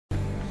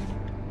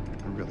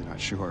I'm really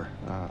not sure.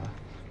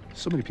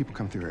 So many people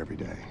come through every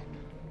day.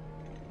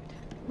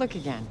 Look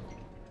again.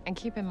 And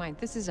keep in mind,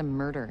 this is a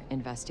murder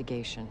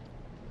investigation.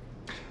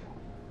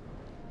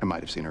 I might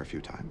have seen her a few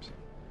times.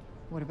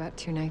 What about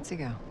 2 nights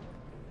ago?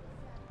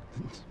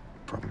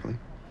 Probably.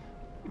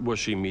 Was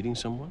she meeting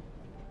someone?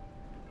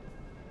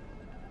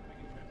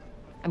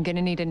 I'm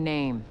gonna need a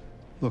name.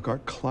 Look, our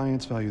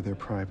clients value their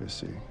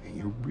privacy.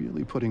 You're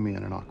really putting me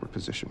in an awkward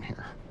position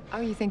here. Oh,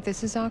 you think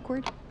this is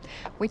awkward?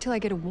 Wait till I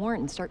get a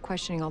warrant and start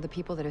questioning all the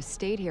people that have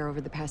stayed here over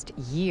the past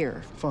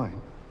year.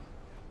 Fine.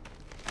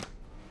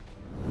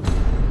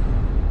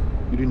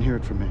 You didn't hear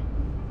it from me.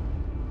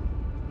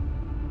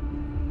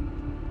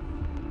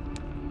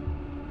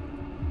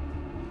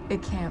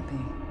 It can't be.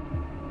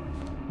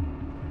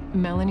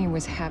 Melanie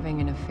was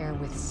having an affair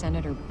with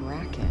Senator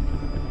Bracken.